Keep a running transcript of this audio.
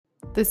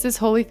This is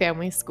Holy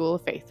Family School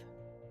of Faith.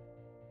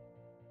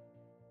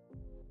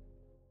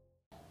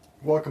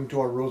 Welcome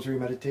to our Rosary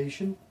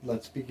Meditation.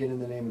 Let's begin in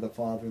the name of the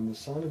Father, and the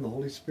Son, and the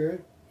Holy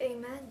Spirit.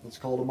 Amen. Let's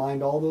call to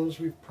mind all those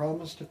we've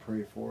promised to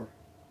pray for.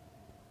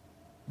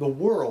 The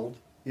world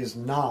is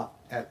not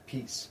at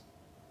peace.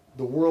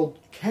 The world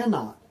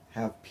cannot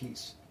have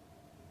peace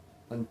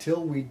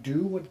until we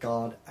do what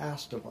God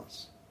asked of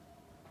us.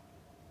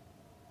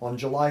 On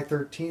July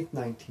 13th,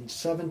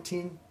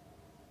 1917,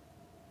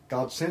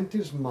 God sent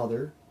His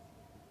mother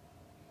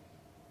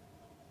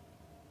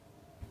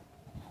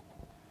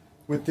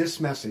with this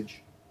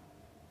message: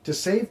 to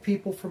save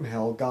people from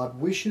hell, God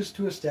wishes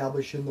to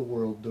establish in the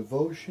world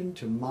devotion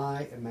to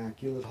my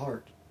Immaculate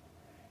Heart.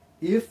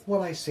 If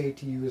what I say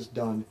to you is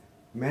done,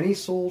 many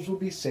souls will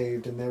be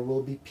saved and there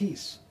will be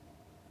peace.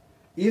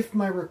 If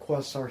my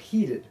requests are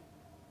heeded,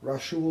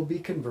 Russia will be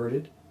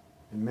converted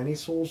and many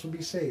souls will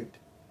be saved.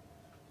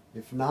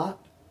 If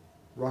not,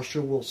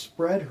 Russia will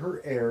spread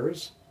her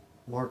errors,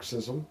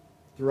 Marxism,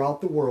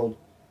 throughout the world,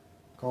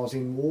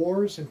 causing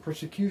wars and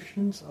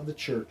persecutions of the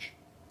Church.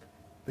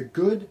 The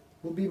good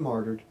will be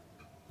martyred,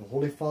 the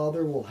Holy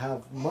Father will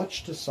have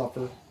much to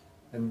suffer,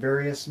 and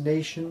various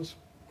nations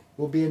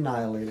will be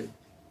annihilated.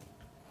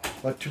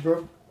 But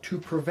to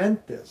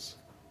prevent this,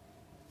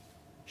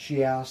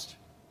 she asked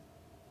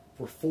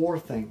for 4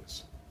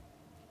 things: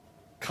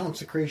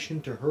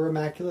 consecration to her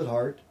Immaculate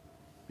Heart,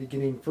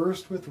 beginning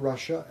first with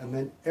Russia and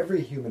then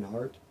every human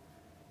heart;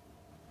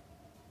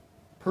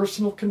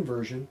 personal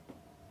conversion;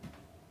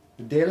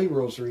 the daily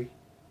rosary;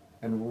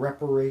 and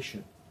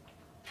reparation.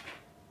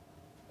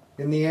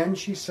 In the end,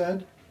 she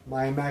said,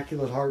 my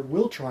Immaculate Heart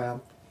will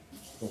triumph,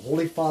 the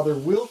Holy Father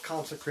will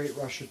consecrate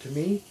Russia to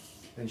me,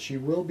 and she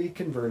will be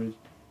converted,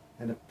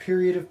 and a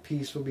period of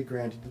peace will be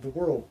granted to the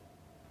world.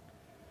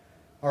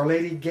 Our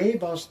Lady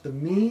gave us the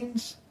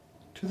means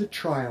to the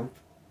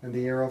triumph and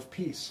the era of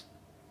peace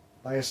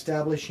by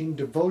establishing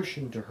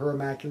devotion to her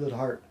Immaculate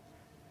Heart.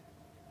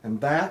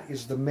 And that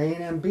is the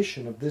main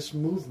ambition of this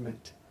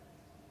movement,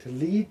 to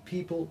lead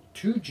people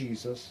to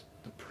Jesus,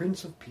 the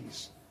Prince of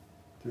Peace,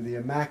 through the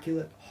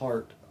Immaculate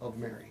Heart of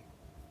Mary.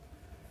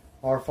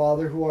 Our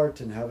Father, who art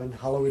in heaven,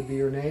 hallowed be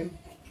your name.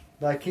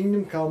 Thy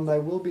kingdom come, thy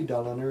will be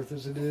done on earth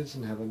as it is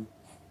in heaven.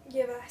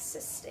 Give us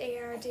this day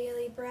our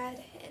daily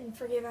bread, and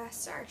forgive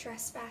us our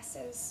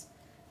trespasses,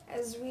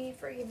 as we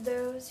forgive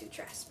those who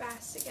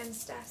trespass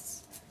against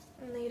us.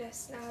 And lead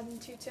us not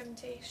into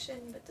temptation,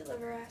 but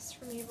deliver us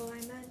from evil.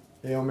 Amen.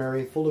 Hail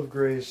Mary, full of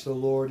grace, the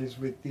Lord is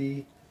with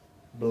thee.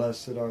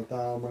 Blessed art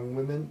thou among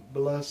women,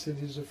 blessed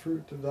is the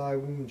fruit of thy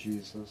womb,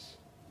 Jesus.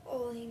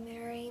 Holy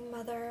Mary,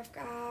 Mother of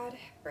God,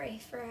 pray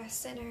for us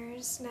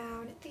sinners, now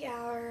and at the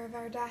hour of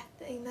our death.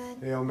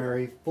 Amen. Hail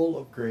Mary, full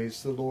of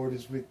grace, the Lord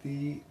is with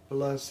thee.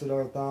 Blessed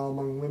art thou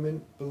among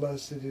women,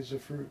 blessed is the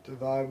fruit of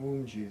thy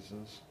womb,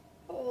 Jesus.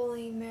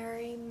 Holy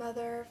Mary,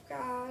 Mother of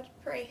God,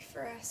 pray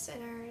for us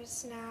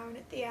sinners, now and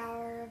at the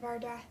hour of our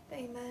death.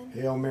 Amen.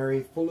 Hail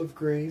Mary, full of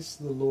grace,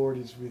 the Lord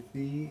is with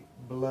thee.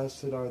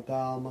 Blessed art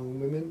thou among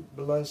women,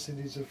 blessed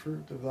is the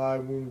fruit of thy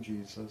womb,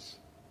 Jesus.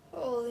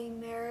 Holy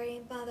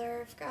Mary,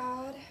 Mother of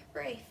God,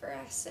 pray for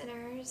us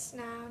sinners,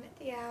 now and at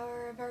the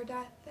hour of our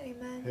death.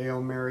 Amen.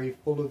 Hail Mary,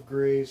 full of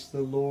grace,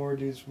 the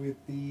Lord is with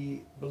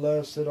thee.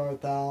 Blessed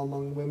art thou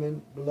among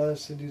women,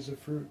 blessed is the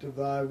fruit of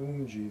thy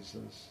womb,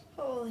 Jesus.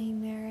 Holy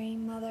Mary,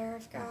 Mother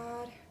of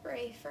God,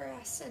 pray for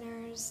us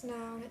sinners,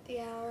 now and at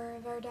the hour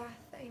of our death.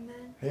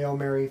 Amen. Hail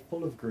Mary,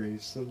 full of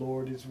grace, the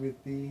Lord is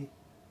with thee.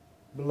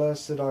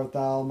 Blessed art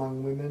thou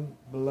among women,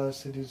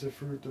 blessed is the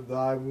fruit of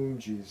thy womb,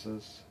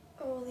 Jesus.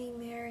 Holy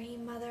Mary,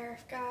 Mother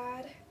of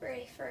God,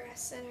 pray for us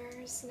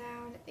sinners,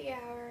 now and at the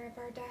hour of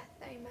our death.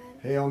 Amen.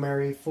 Hail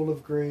Mary, full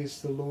of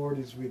grace, the Lord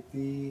is with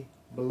thee.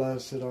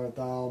 Blessed art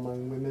thou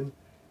among women,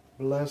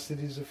 blessed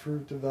is the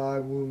fruit of thy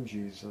womb,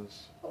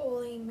 Jesus.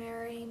 Holy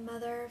Mary,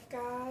 Mother of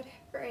God,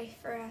 pray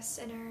for us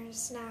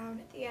sinners, now and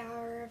at the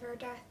hour of our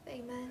death.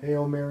 Amen.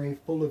 Hail Mary,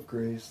 full of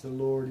grace, the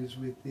Lord is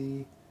with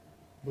thee.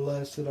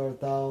 Blessed art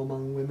thou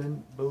among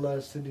women,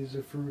 blessed is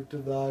the fruit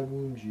of thy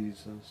womb,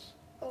 Jesus.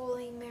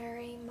 Holy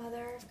Mary,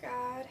 Mother of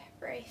God,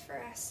 pray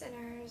for us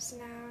sinners,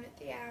 now and at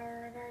the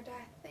hour of our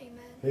death. Amen.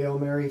 Hail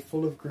Mary,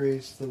 full of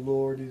grace, the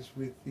Lord is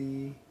with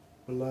thee.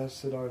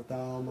 Blessed art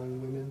thou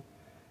among women,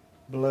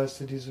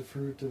 blessed is the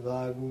fruit of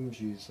thy womb,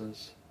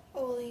 Jesus.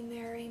 Holy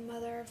Mary,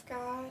 Mother of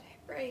God,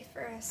 pray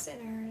for us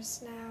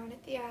sinners, now and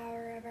at the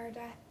hour of our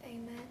death.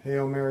 Amen.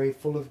 Hail Mary,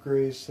 full of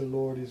grace, the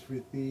Lord is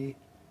with thee.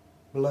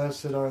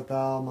 Blessed art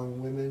thou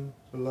among women,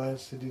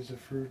 blessed is the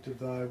fruit of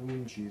thy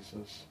womb,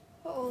 Jesus.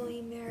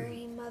 Holy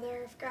Mary,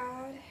 Mother of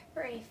God,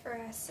 pray for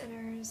us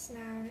sinners,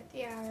 now and at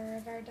the hour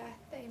of our death.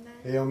 Amen.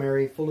 Hail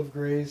Mary, full of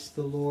grace,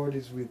 the Lord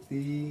is with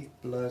thee.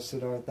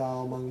 Blessed art thou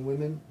among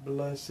women,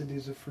 blessed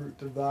is the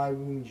fruit of thy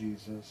womb,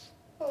 Jesus.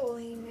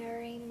 Holy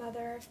Mary,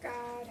 Mother of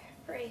God,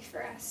 pray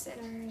for us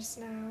sinners,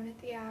 now and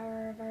at the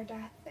hour of our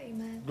death.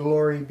 Amen.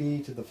 Glory be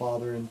to the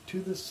Father, and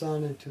to the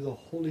Son, and to the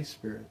Holy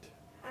Spirit.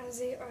 as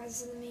it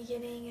was in the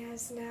beginning,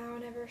 as now,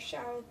 and ever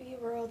shall be,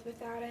 world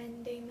without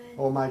end. Amen.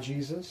 O my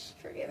Jesus,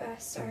 Forgive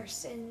us our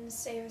sins,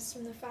 save us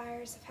from the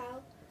fires of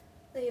hell.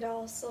 Lead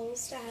all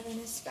souls to heaven,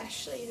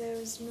 especially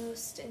those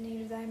most in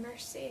need of thy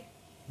mercy.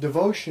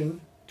 devotion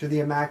to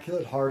the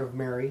Immaculate Heart of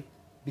Mary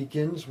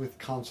begins with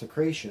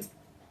consecration.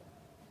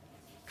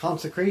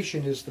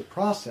 Consecration is the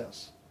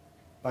process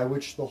by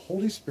which the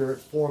Holy Spirit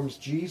forms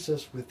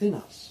Jesus within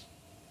us.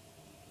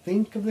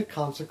 Think of the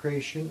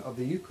consecration of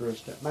the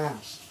Eucharist at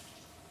Mass.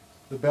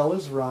 The bell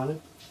is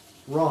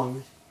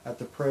rung at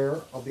the prayer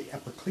of the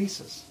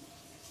Epiclesis,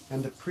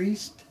 and the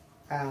priest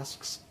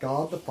asks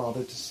God the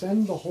Father to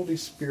send the Holy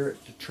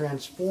Spirit to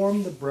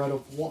transform the bread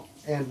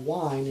and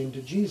wine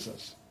into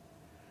Jesus.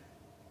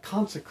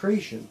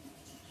 Consecration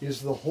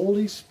is the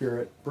Holy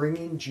Spirit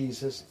bringing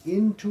Jesus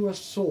into a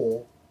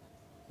soul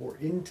or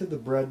into the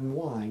bread and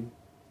wine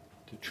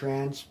to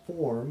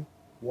transform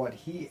what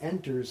he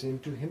enters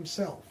into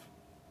himself.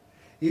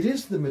 It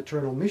is the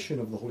maternal mission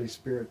of the Holy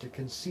Spirit to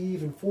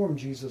conceive and form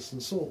Jesus in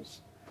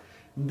souls.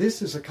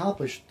 This is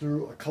accomplished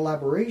through a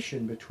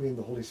collaboration between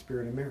the Holy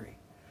Spirit and Mary.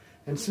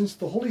 And since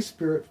the Holy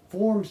Spirit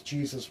forms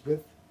Jesus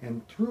with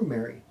and through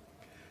Mary,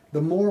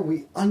 the more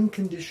we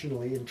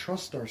unconditionally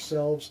entrust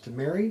ourselves to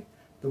Mary,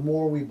 the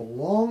more we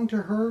belong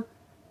to her,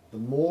 the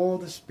more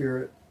the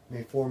Spirit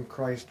may form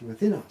Christ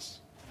within us.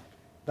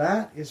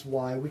 That is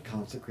why we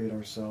consecrate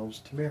ourselves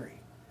to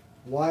Mary,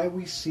 why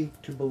we seek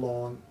to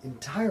belong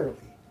entirely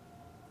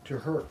to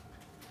her.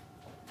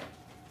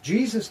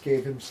 Jesus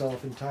gave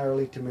himself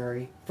entirely to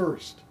Mary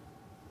first,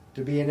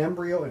 to be an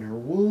embryo in her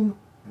womb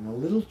and a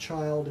little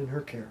child in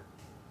her care.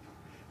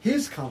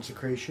 His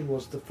consecration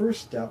was the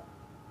first step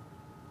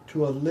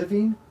to a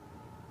living,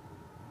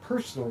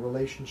 personal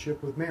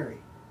relationship with Mary.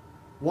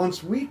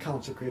 Once we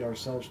consecrate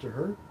ourselves to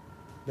her,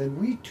 then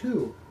we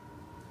too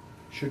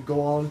should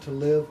go on to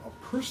live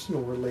a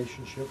personal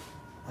relationship,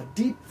 a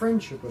deep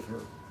friendship with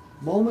her,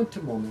 moment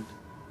to moment,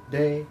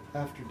 day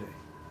after day.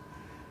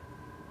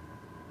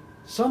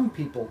 Some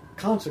people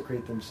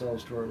consecrate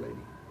themselves to Our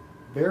Lady.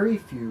 Very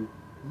few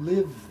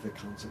live the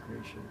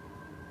consecration.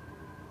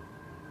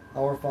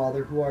 Our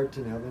Father, who art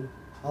in heaven,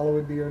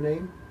 hallowed be your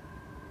name.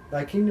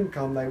 Thy kingdom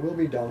come, thy will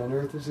be done on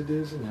earth as it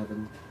is in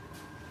heaven.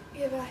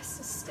 Give us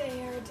this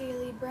day our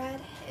daily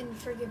bread, and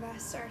forgive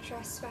us our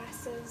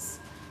trespasses,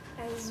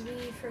 as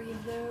we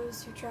forgive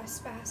those who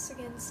trespass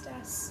against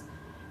us.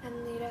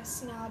 And lead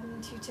us not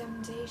into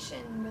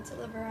temptation, but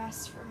deliver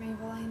us from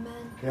evil.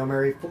 Amen. Hail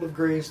Mary, full of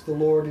grace, the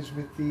Lord is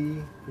with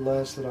thee.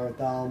 Blessed art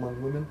thou among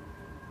women.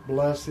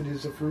 Blessed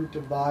is the fruit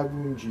of thy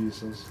womb,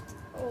 Jesus.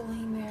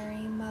 Holy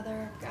Mary,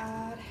 Mother of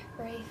God,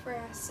 pray for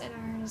us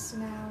sinners,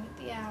 now and at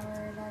the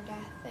hour of our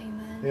death.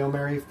 Amen. Hail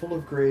Mary, full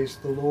of grace,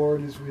 the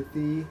Lord is with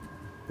thee.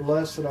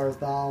 Blessed art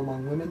thou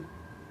among women.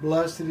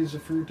 Blessed is the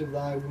fruit of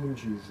thy womb,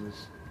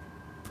 Jesus.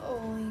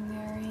 Holy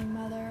Mary,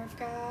 Mother of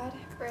God,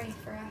 pray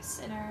for us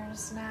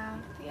sinners, now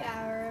and at the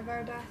hour of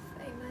our death.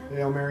 Amen.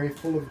 Hail Mary,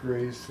 full of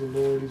grace, the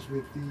Lord is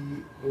with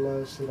thee.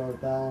 Blessed art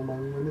thou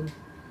among women.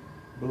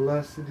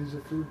 Blessed is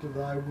the fruit of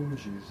thy womb,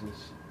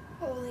 Jesus.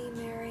 Holy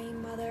Mary,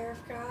 Mother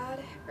of God,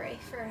 pray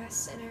for us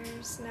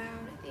sinners, now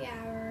and at the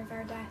hour of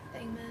our death.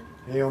 Amen.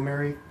 Hail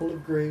Mary, full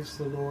of grace,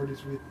 the Lord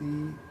is with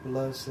thee.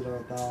 Blessed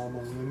art thou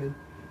among women.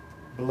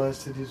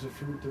 Blessed is the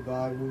fruit of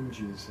thy womb,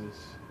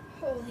 Jesus.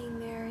 Holy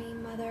Mary,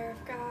 Mother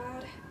of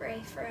God,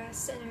 pray for us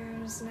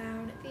sinners, now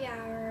and at the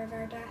hour of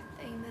our death.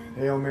 Amen.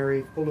 Hail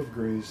Mary, full of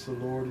grace, the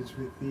Lord is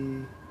with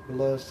thee.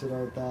 Blessed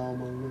art thou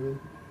among women.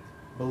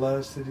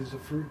 Blessed is the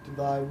fruit of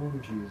thy womb,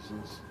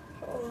 Jesus.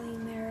 Holy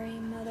Mary,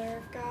 Mother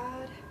of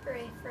God,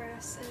 pray for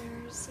us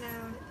sinners,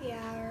 now and at the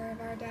hour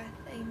of our death.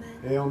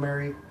 Amen. Hail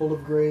Mary, full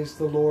of grace,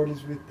 the Lord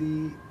is with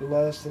thee.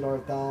 Blessed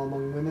art thou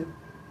among women.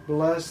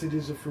 Blessed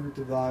is the fruit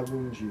of thy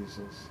womb,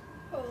 Jesus.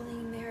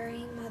 Holy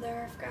Mary,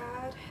 Mother of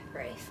God,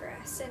 pray for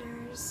us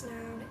sinners,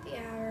 now and at the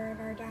hour of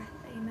our death.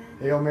 Amen.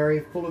 Hail Mary,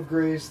 full of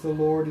grace, the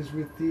Lord is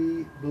with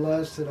thee.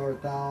 Blessed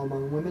art thou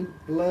among women.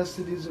 Blessed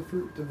is the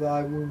fruit of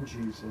thy womb,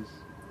 Jesus.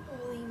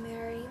 Holy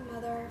Mary,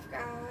 Mother of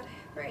God,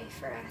 pray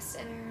for us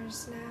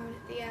sinners, now and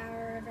at the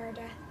hour of our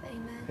death.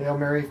 Amen. Hail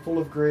Mary, full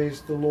of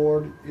grace, the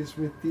Lord is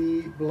with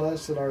thee.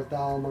 Blessed art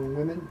thou among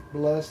women.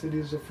 Blessed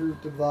is the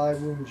fruit of thy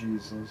womb,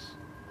 Jesus.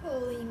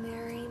 Holy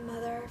Mary,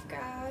 Mother of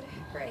God,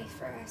 pray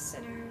for us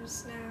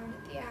sinners, now and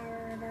at the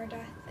hour of our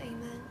death.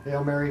 Amen.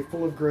 Hail Mary,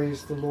 full of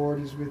grace, the Lord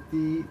is with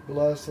thee.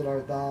 Blessed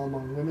art thou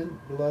among women.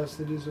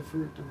 Blessed is the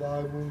fruit of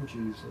thy womb,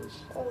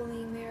 Jesus.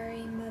 Holy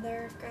Mary,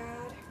 Mother of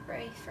God,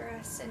 pray for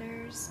us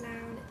sinners,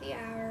 now and at the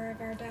hour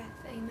of our death.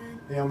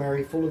 Amen. Hail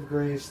Mary, full of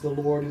grace, the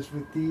Lord is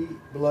with thee.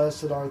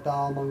 Blessed art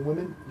thou among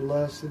women.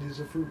 Blessed is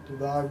the fruit of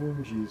thy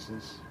womb,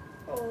 Jesus.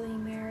 Holy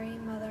Mary,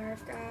 Mother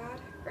of God,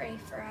 pray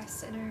for us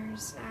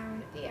sinners, now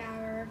and at the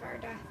hour of our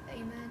death.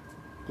 Amen.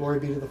 Glory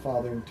be to the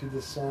Father, and to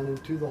the Son,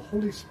 and to the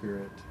Holy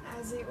Spirit.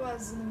 As it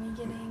was in the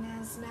beginning,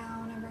 as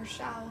now, and ever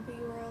shall be,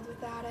 world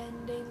without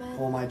end. Amen.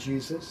 O my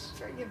Jesus,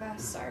 Forgive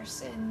us our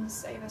sins,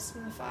 save us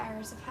from the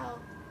fires of hell.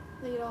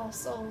 Lead all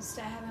souls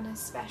to heaven,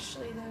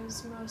 especially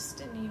those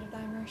most in need of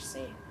thy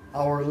mercy.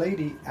 Our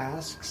Lady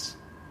asks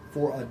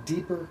for a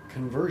deeper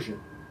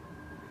conversion.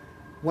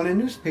 When a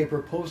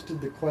newspaper posted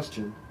the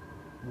question,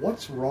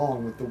 "What's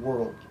wrong with the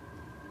world?"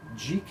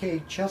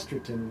 G.K.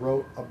 Chesterton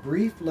wrote a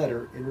brief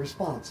letter in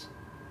response.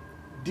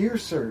 "Dear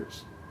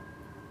Sirs,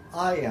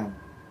 I am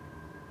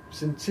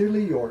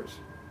sincerely yours,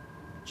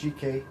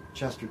 G.K.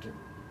 Chesterton."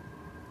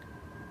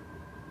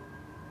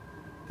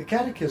 The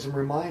Catechism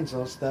reminds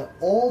us that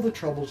all the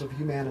troubles of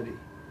humanity,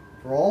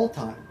 for all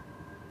time,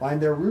 find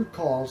their root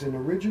cause in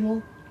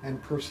original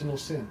and personal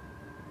sin.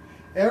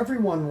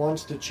 Everyone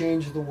wants to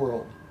change the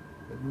world,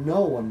 but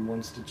no one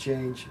wants to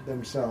change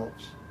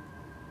themselves.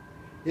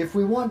 If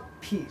we want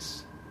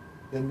peace,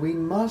 then we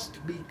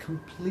must be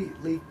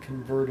completely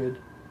converted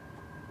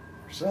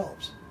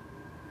ourselves.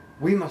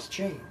 We must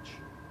change,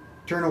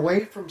 turn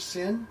away from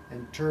sin,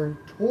 and turn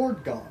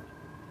toward God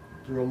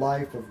through a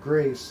life of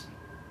grace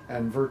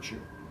and virtue.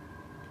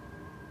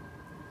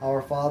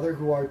 Our Father,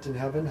 who art in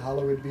heaven,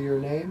 hallowed be your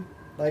name.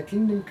 Thy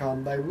kingdom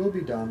come, thy will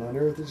be done, on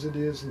earth as it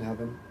is in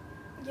heaven.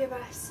 Give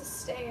us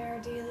this day our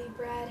daily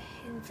bread,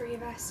 and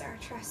forgive us our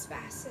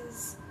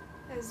trespasses,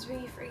 as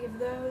we forgive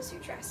those who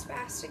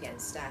trespass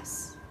against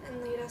us.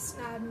 And lead us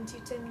not into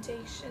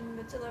temptation,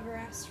 but deliver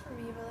us from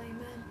evil.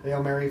 Amen.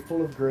 Hail Mary,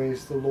 full of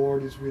grace, the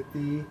Lord is with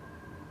thee.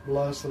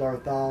 Blessed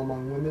art thou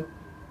among women.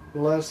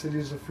 Blessed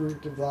is the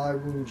fruit of thy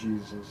womb,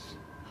 Jesus.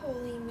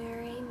 Holy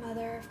Mary,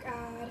 Mother of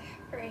God,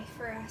 pray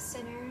for us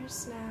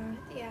sinners, now and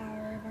at the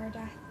hour of our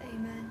death.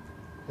 Amen.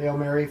 Hail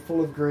Mary,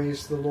 full of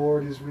grace, the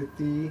Lord is with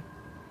thee.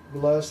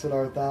 Blessed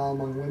art thou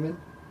among women.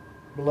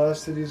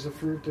 Blessed is the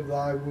fruit of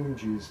thy womb,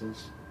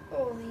 Jesus.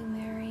 Holy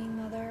Mary,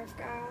 Mother of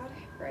God,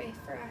 pray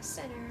for us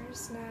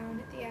sinners, now and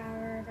at the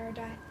hour of our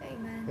death.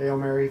 Amen. Hail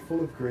Mary,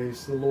 full of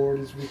grace, the Lord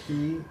is with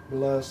thee.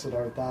 Blessed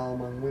art thou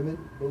among women.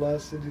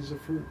 Blessed is the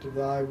fruit of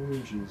thy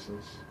womb,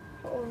 Jesus.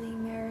 Holy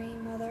Mary,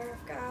 Mother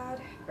of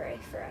God, pray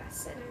for us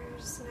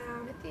sinners, now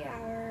and at the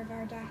hour of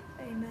our death.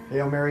 Amen.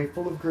 Hail Mary,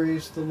 full of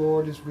grace, the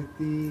Lord is with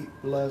thee.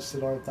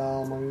 Blessed art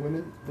thou among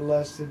women.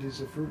 Blessed is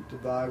the fruit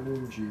of thy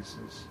womb,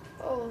 Jesus.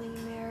 Holy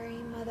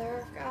Mary, Mother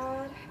of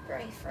God,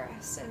 pray for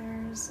us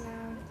sinners,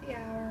 now and at the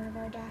hour of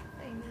our death.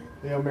 Amen.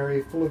 Hail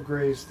Mary, full of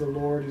grace, the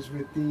Lord is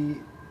with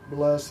thee.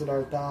 Blessed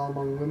art thou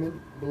among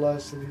women.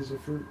 Blessed is the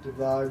fruit of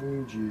thy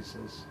womb,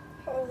 Jesus.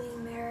 Holy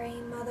Mary,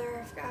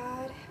 Mother of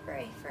God,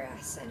 pray for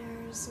us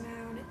sinners,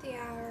 now and at the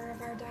hour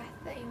of our death.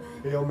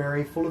 Amen. Hail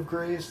Mary, full of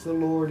grace, the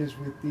Lord is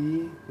with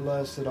thee.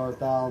 Blessed art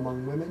thou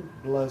among women.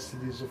 Blessed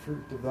is the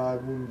fruit of thy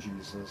womb,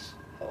 Jesus.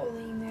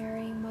 Holy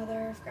Mary,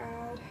 Mother of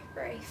God,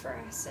 pray for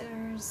us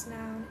sinners, now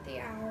and at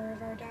the hour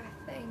of our death.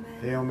 Amen.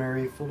 Hail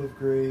Mary, full of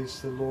grace,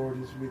 the Lord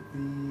is with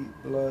thee.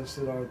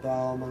 Blessed art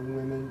thou among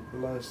women.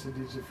 Blessed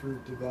is the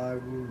fruit of thy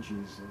womb,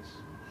 Jesus.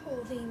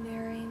 Holy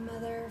Mary,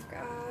 Mother of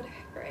God,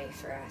 pray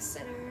for us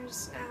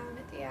sinners, now and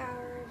at the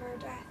hour of our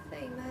death.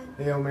 Amen.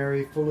 Hail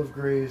Mary, full of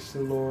grace,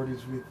 the Lord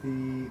is with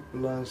thee.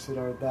 Blessed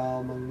art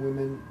thou among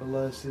women.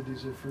 Blessed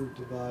is the fruit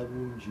of thy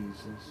womb,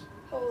 Jesus.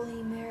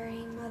 Holy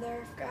Mary,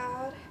 Mother of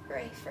God,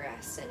 pray for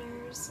us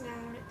sinners,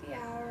 now and at the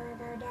hour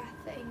of our death.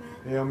 Amen.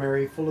 Hail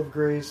Mary, full of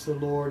grace, the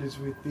Lord is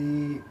with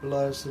thee.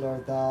 Blessed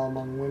art thou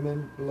among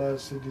women.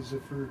 Blessed is the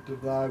fruit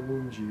of thy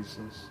womb,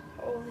 Jesus.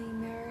 Holy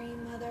Mary,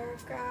 Mother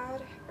of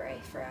God, pray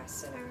for us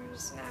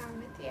sinners, now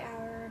and at the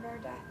hour of our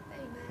death.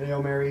 Amen.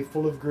 Hail Mary,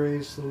 full of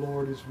grace, the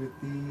Lord is with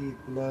thee.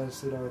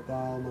 Blessed art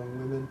thou among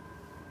women.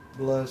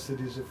 Blessed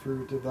is the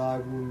fruit of thy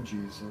womb,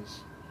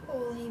 Jesus.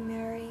 Holy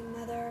Mary,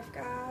 Mother of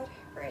God,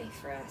 pray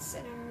for us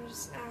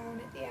sinners, now and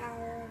at the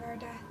hour of our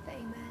death.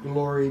 Amen.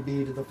 Glory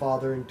be to the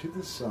Father, and to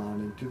the Son,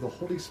 and to the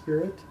Holy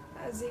Spirit.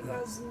 As it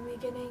was in the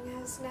beginning,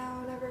 as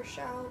now, and ever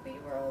shall be,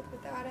 world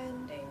without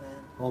end. Amen.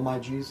 O my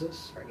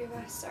Jesus, Forgive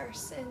us our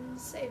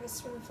sins, save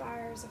us from the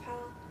fires of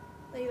hell.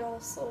 Lead all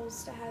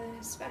souls to heaven,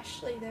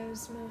 especially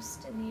those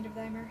most in need of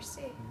thy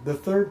mercy. the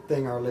third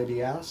thing Our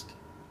Lady asked,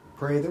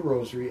 pray the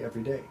Rosary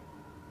every day.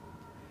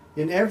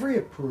 In every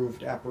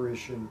approved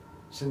apparition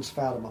since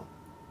Fatima,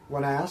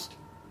 when asked,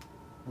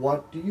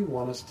 what do you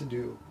want us to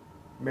do?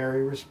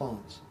 Mary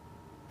responds,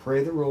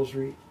 pray the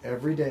Rosary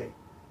every day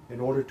in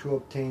order to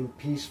obtain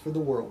peace for the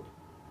world.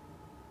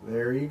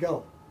 There you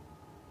go.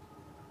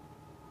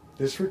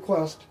 This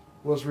request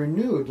was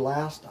renewed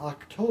last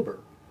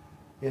October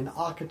in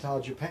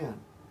Akita, Japan,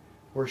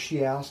 where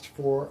she asked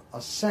for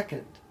a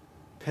second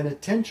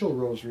penitential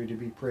rosary to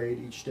be prayed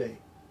each day.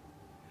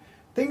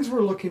 Things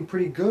were looking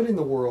pretty good in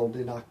the world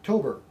in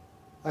October.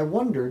 I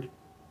wondered,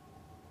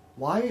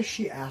 why is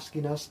she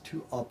asking us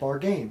to up our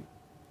game?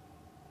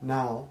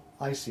 Now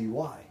I see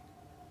why.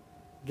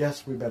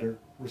 Guess we better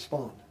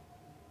respond.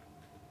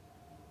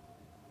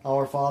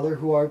 Our Father,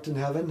 who art in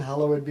heaven,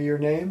 hallowed be your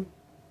name.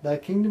 Thy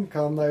kingdom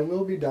come, thy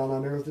will be done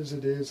on earth as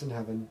it is in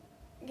heaven.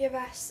 Give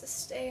us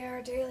this day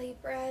our daily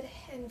bread,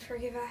 and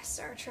forgive us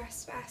our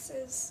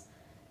trespasses,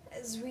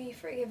 as we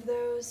forgive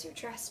those who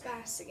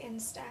trespass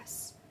against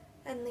us.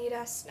 And lead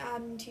us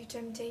not into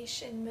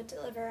temptation, but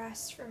deliver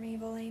us from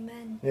evil.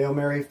 Amen. Hail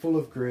Mary, full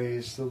of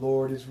grace, the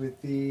Lord is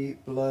with thee.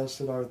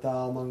 Blessed art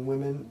thou among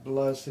women.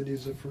 Blessed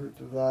is the fruit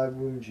of thy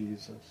womb,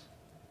 Jesus.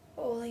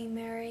 Holy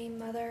Mary,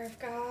 Mother of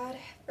God,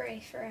 pray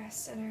for us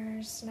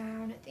sinners,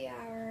 now and at the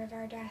hour of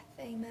our death.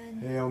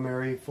 Amen. Hail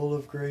Mary, full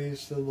of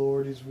grace, the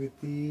Lord is with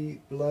thee.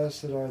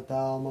 Blessed art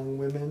thou among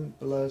women,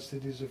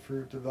 blessed is the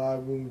fruit of thy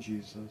womb,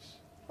 Jesus.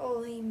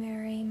 Holy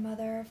Mary,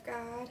 Mother of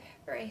God,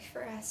 pray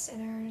for us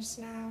sinners,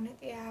 now and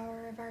at the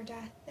hour of our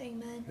death.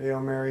 Amen.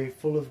 Hail Mary,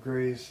 full of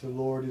grace, the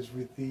Lord is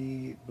with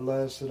thee.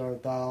 Blessed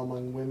art thou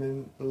among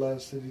women,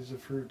 blessed is the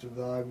fruit of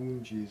thy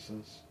womb,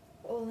 Jesus.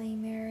 Holy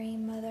Mary,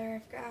 Mother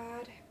of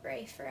God,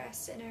 pray for us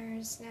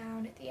sinners, now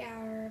and at the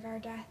hour of our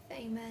death.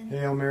 Amen.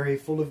 Hail Mary,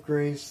 full of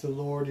grace, the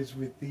Lord is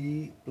with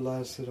thee.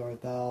 Blessed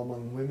art thou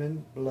among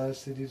women,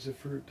 blessed is the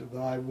fruit of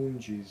thy womb,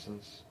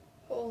 Jesus.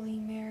 Holy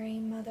Mary,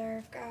 Mother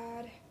of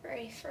God,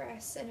 pray for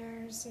us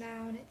sinners,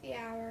 now and at the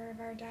hour of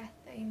our death.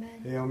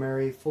 Amen. Hail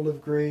Mary, full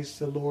of grace,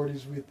 the Lord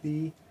is with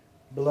thee.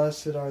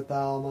 Blessed art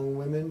thou among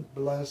women,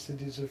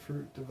 blessed is the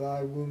fruit of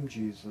thy womb,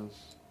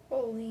 Jesus.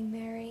 Holy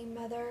Mary,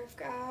 Mother of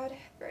God,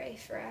 pray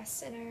for us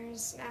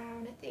sinners, now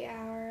and at the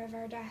hour of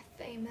our death.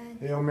 Amen.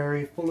 Hail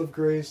Mary, full of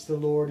grace, the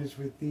Lord is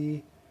with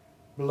thee.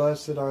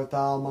 Blessed art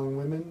thou among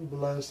women,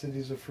 blessed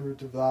is the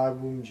fruit of thy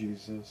womb,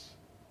 Jesus.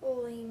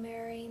 Holy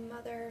Mary,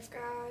 Mother of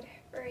God,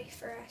 pray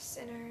for us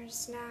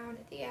sinners, now and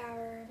at the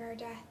hour of our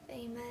death.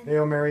 Amen.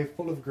 Hail Mary,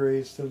 full of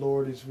grace, the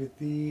Lord is with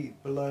thee.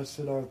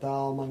 Blessed art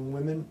thou among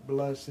women,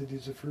 blessed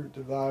is the fruit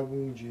of thy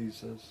womb,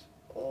 Jesus.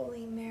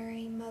 Holy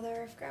Mary,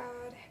 Mother of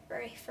God,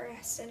 pray for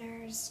us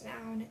sinners,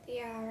 now and at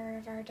the hour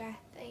of our death.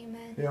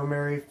 Amen. Hail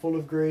Mary, full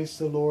of grace,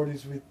 the Lord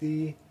is with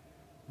thee.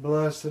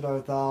 Blessed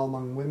art thou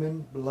among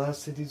women,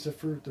 blessed is the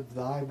fruit of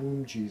thy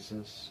womb,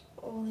 Jesus.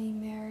 Holy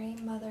Mary,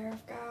 Mother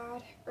of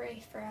God,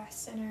 pray for us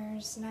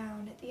sinners, now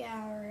and at the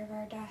hour of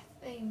our death.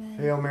 Amen.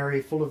 Hail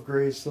Mary, full of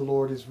grace, the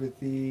Lord is with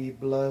thee.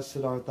 Blessed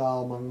art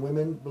thou among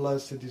women,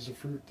 blessed is the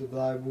fruit of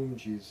thy womb,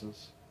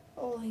 Jesus.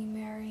 Holy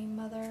Mary,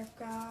 Mother of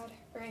God,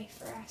 pray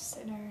for us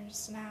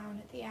sinners, now and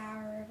at the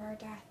hour of our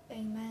death.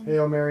 Amen.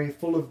 Hail Mary,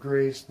 full of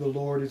grace, the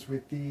Lord is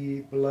with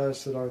thee.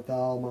 Blessed art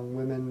thou among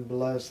women,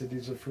 blessed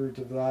is the fruit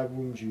of thy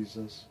womb,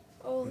 Jesus.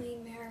 Holy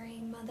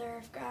Mary, Mother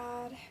of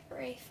God,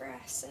 pray for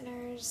us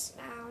sinners,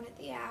 now and at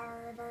the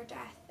hour of our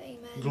death.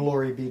 Amen.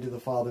 Glory be to the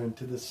Father, and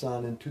to the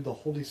Son, and to the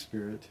Holy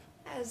Spirit.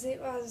 As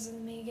it was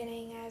in the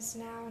beginning, as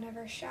now, and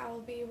ever shall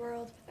be,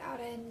 world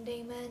without end.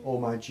 Amen. O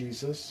my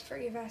Jesus,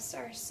 Forgive us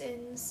our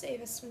sins,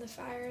 save us from the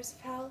fires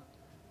of hell.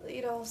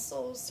 Lead all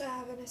souls to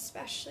heaven,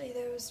 especially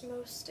those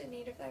most in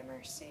need of thy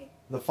mercy.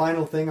 the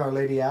final thing Our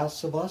Lady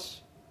asks of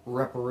us,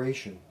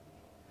 reparation.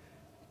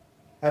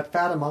 At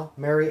Fatima,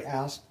 Mary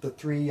asked the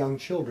 3 young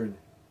children,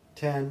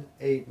 10,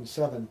 8, and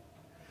 7,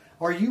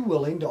 "Are you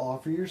willing to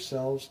offer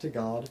yourselves to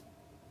God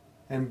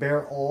and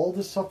bear all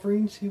the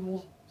sufferings He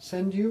will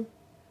send you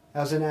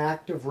as an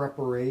act of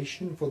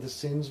reparation for the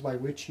sins by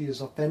which He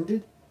is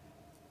offended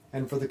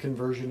and for the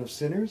conversion of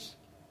sinners?"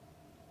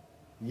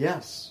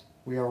 "Yes,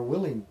 we are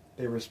willing,"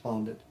 they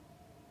responded.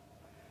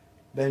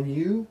 "Then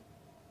you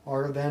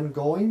are then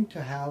going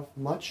to have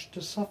much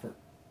to suffer,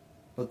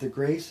 but the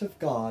grace of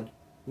God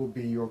will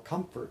be your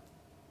comfort,"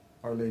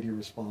 Our Lady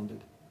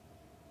responded.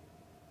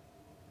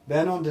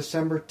 Then on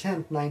December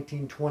 10th,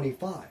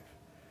 1925,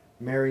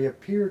 Mary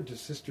appeared to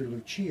Sister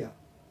Lucia.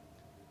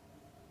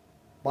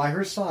 By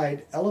her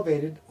side,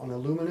 elevated on a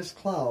luminous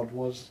cloud,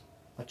 was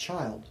a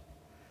child.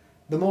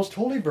 The Most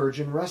Holy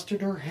Virgin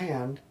rested her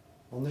hand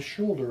on the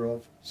shoulder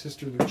of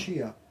Sister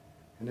Lucia,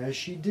 and as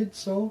she did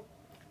so,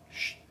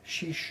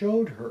 she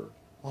showed her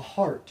a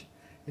heart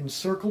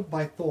encircled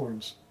by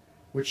thorns,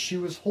 which she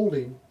was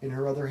holding in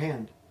her other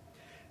hand.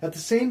 At the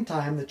same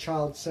time, the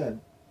child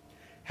said,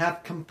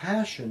 "Have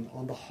compassion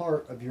on the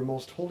heart of your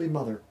Most Holy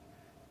Mother,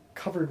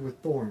 covered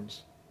with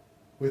thorns,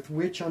 with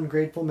which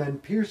ungrateful men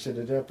pierce it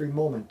at every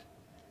moment,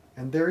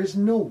 and there is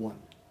no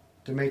one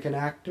to make an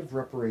act of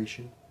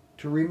reparation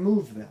to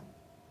remove them."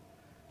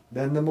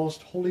 Then the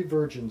Most Holy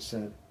Virgin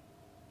said,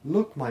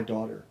 "Look, my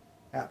daughter,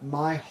 at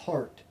my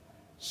heart,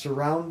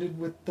 surrounded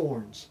with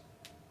thorns,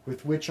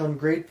 with which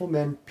ungrateful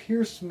men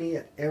pierce me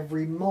at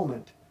every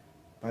moment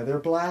by their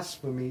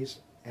blasphemies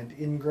and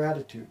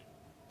ingratitude.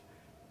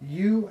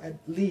 You at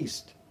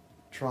least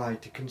try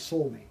to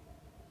console me."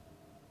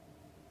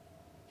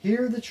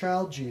 Hear the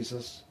child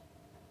Jesus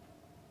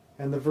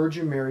and the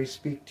Virgin Mary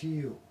speak to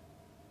you.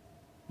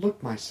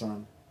 Look, my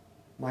son,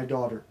 my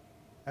daughter,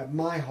 at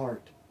my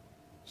heart,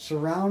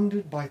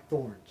 surrounded by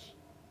thorns.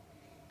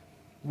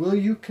 Will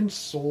you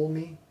console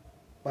me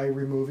by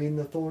removing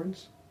the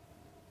thorns?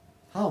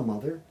 How,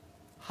 Mother?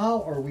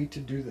 How are we to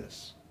do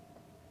this?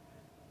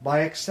 By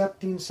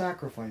accepting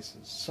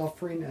sacrifices,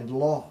 suffering, and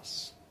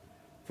loss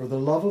for the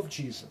love of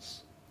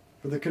Jesus,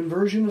 for the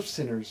conversion of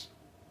sinners,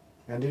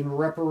 and in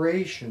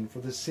reparation for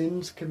the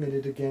sins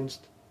committed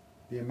against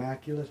the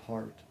Immaculate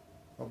Heart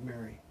of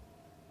Mary.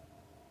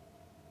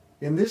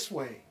 In this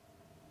way,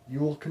 you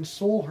will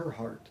console her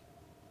heart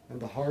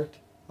and the heart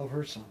of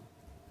her Son.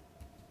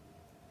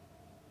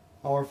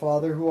 Our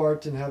Father, who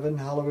art in heaven,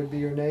 hallowed be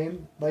your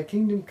name. Thy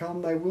kingdom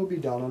come, thy will be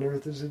done on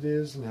earth as it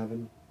is in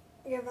heaven.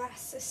 Give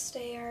us this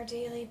day our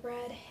daily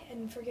bread,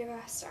 and forgive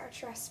us our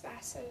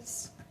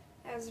trespasses,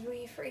 as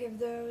we forgive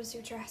those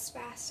who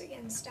trespass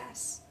against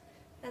us.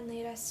 And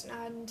lead us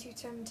not into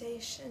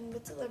temptation,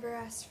 but deliver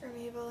us from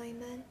evil.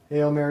 Amen.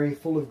 Hail Mary,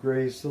 full of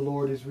grace, the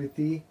Lord is with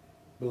thee.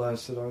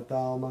 Blessed art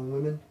thou among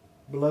women.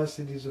 Blessed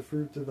is the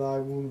fruit of thy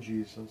womb,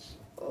 Jesus.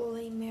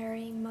 Holy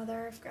Mary,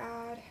 Mother of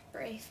God,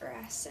 pray for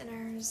us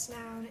sinners,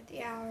 now and at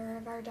the hour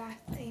of our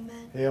death.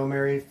 Amen. Hail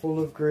Mary, full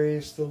of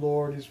grace, the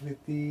Lord is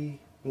with thee.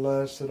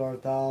 Blessed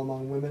art thou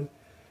among women.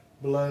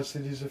 Blessed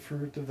is the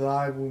fruit of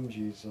thy womb,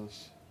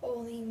 Jesus.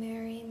 Holy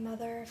Mary,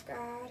 Mother of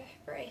God,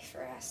 pray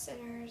for us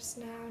sinners,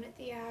 now and at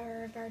the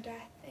hour of our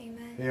death.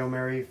 Amen. Hail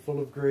Mary, full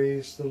of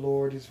grace, the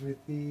Lord is with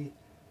thee.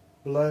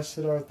 Blessed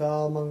art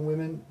thou among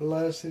women.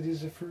 Blessed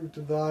is the fruit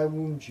of thy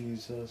womb,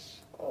 Jesus.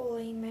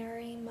 Holy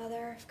Mary,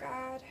 Mother of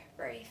God,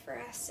 pray for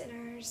us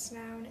sinners,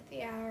 now and at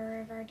the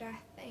hour of our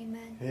death.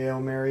 Amen. Hail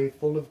Mary,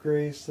 full of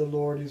grace, the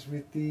Lord is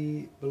with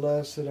thee.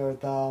 Blessed art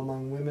thou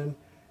among women.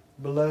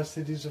 Blessed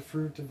is the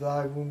fruit of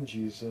thy womb,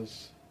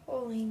 Jesus.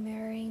 Holy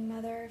Mary,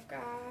 Mother of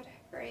God,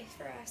 pray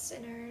for us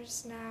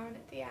sinners, now and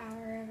at the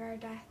hour of our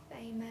death.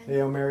 Amen.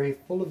 Hail Mary,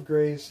 full of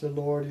grace, the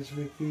Lord is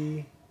with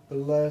thee.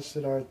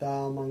 Blessed art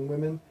thou among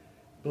women.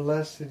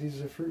 Blessed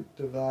is the fruit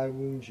of thy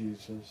womb,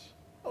 Jesus.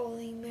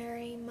 Holy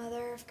Mary,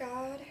 Mother of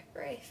God,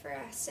 pray for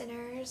us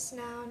sinners,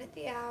 now and at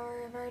the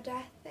hour of our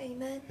death.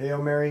 Amen.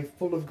 Hail Mary,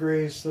 full of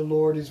grace, the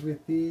Lord is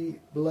with thee.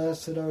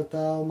 Blessed art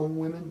thou among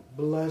women.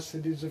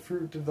 Blessed is the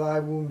fruit of thy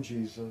womb,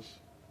 Jesus.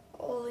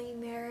 Holy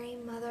Mary,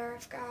 Mother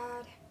of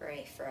God,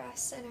 pray for us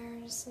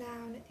sinners,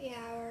 now and at the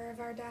hour of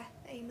our death.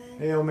 Amen.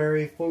 Hail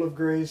Mary, full of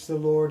grace, the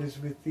Lord is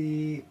with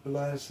thee.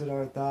 Blessed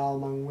art thou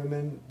among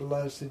women.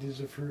 Blessed is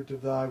the fruit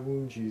of thy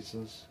womb,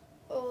 Jesus.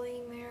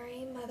 Holy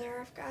Mary, Mother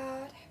of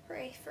God,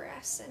 pray for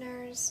us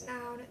sinners,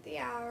 now and at the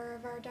hour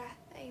of our death.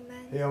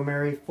 Amen. Hail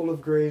Mary, full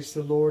of grace,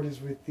 the Lord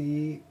is with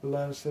thee.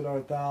 Blessed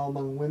art thou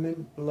among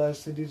women.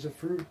 Blessed is the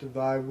fruit of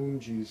thy womb,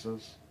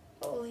 Jesus.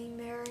 Holy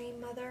Mary,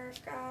 Mother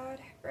of God,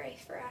 pray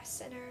for us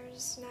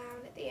sinners, now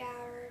and at the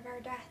hour of our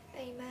death.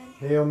 Amen.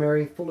 Hail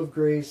Mary, full of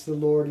grace, the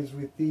Lord is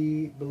with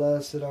thee.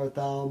 Blessed art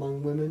thou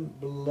among women.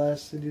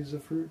 Blessed is the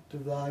fruit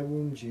of thy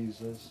womb,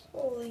 Jesus.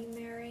 Holy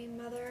Mary,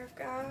 Mother of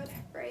God,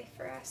 pray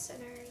for us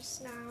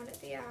sinners, now and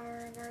at the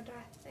hour of our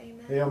death.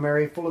 Amen. Hail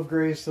Mary, full of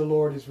grace, the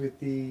Lord is with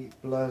thee.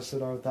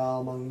 Blessed art thou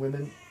among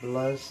women.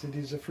 Blessed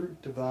is the fruit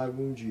of thy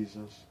womb,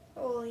 Jesus.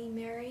 Holy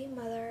Mary,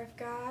 Mother of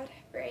God,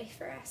 pray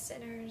for us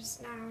sinners,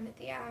 now and at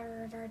the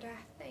hour of our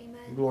death.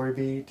 Amen. Glory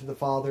be to the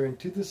Father, and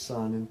to the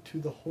Son, and to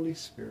the Holy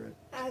Spirit.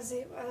 As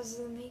it was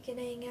in the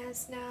beginning,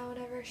 as now, and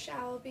ever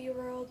shall be,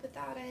 world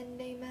without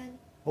end. Amen.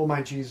 O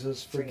my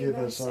Jesus, forgive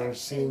us our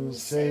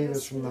sins, save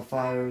us from the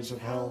fires of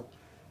hell.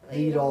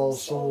 Lead all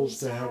souls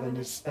to heaven,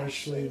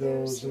 especially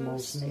those in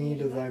most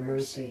need of thy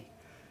mercy.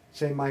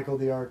 Saint Michael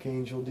the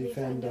Archangel,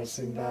 defend us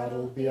in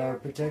battle, be our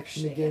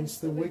protection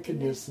against the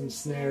wickedness and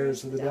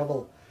snares of the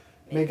devil.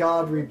 May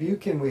God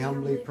rebuke him, we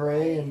humbly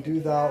pray, and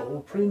do thou, O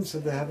Prince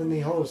of the heavenly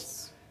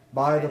hosts,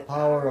 by the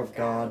power of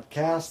God,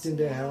 cast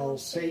into hell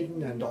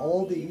Satan and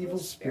all the evil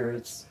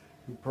spirits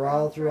who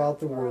prowl throughout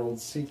the world,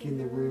 seeking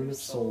the ruin of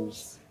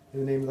souls. In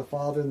the name of the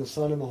Father, and the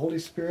Son, and the Holy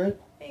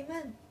Spirit.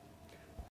 Amen.